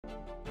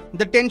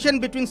The tension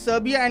between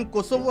Serbia and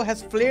Kosovo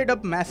has flared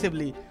up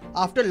massively.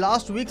 After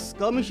last week's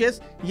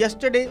skirmishes,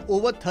 yesterday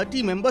over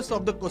 30 members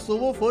of the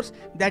Kosovo Force,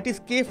 that is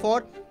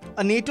KFOR,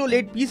 a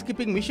NATO-led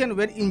peacekeeping mission,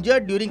 were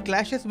injured during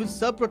clashes with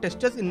Serb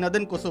protesters in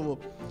northern Kosovo.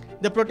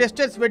 The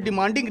protesters were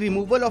demanding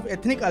removal of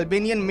ethnic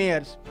Albanian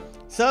mayors.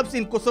 Serbs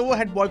in Kosovo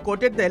had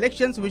boycotted the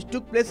elections which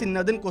took place in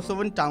northern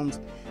Kosovan towns.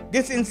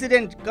 This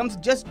incident comes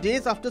just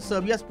days after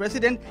Serbia's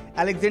president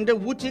Alexander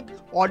Vucic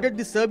ordered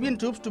the Serbian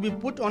troops to be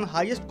put on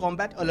highest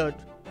combat alert.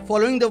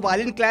 Following the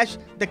violent clash,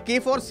 the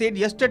KFOR said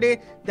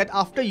yesterday that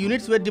after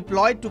units were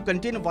deployed to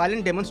contain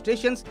violent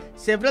demonstrations,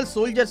 several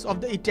soldiers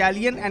of the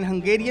Italian and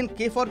Hungarian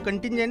KFOR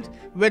contingent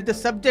were the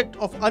subject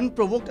of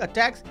unprovoked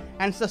attacks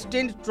and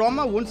sustained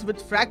trauma wounds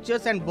with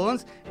fractures and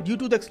burns due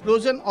to the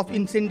explosion of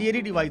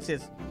incendiary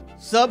devices.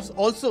 Serbs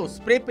also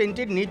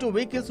spray-painted NATO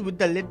vehicles with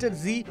the letter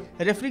Z,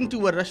 referring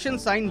to a Russian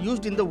sign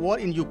used in the war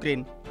in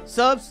Ukraine.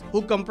 Serbs,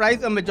 who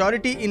comprise a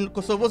majority in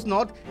Kosovo's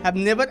north, have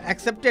never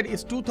accepted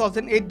its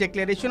 2008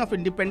 declaration of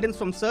independence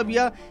from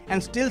Serbia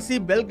and still see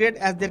Belgrade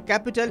as their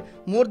capital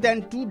more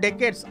than 2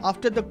 decades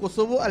after the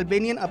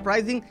Kosovo-Albanian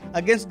uprising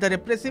against the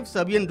repressive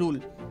Serbian rule.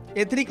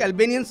 Ethnic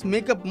Albanians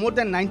make up more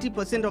than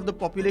 90% of the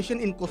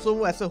population in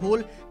Kosovo as a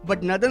whole,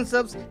 but northern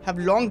Serbs have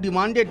long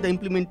demanded the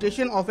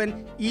implementation of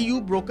an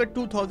EU-brokered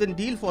 2000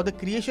 deal for the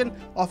creation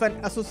of an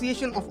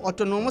association of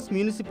autonomous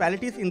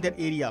municipalities in their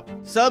area.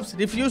 Serbs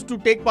refused to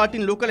take part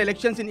in local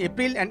elections in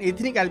April, and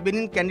ethnic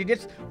Albanian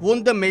candidates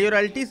won the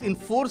mayoralties in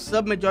 4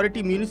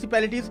 Serb-majority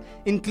municipalities,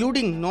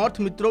 including North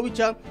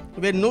Mitrovica,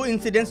 where no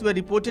incidents were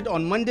reported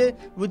on Monday,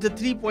 with a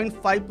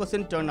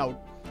 3.5%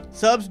 turnout.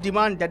 Serbs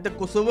demand that the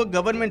Kosovo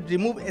government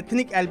remove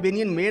ethnic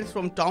Albanian mayors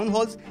from town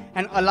halls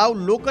and allow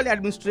local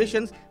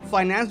administrations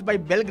financed by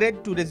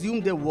Belgrade to resume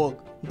their work.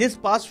 This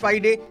past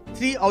Friday,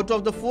 3 out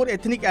of the 4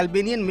 ethnic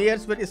Albanian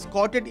mayors were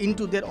escorted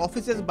into their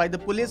offices by the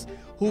police,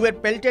 who were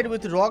pelted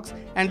with rocks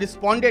and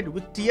responded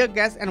with tear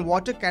gas and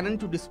water cannon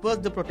to disperse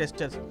the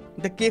protesters.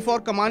 The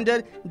KFOR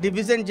commander,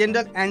 Division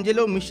General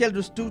Angelo Michel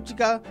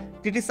Rustucica,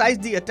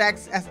 criticized the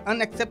attacks as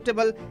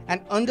unacceptable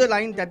and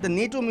underlined that the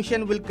NATO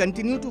mission will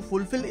continue to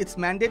fulfill its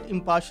mandate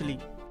impartially.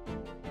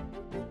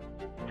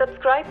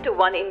 Subscribe to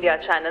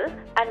Oneindia channel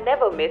and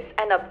never miss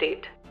an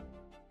update.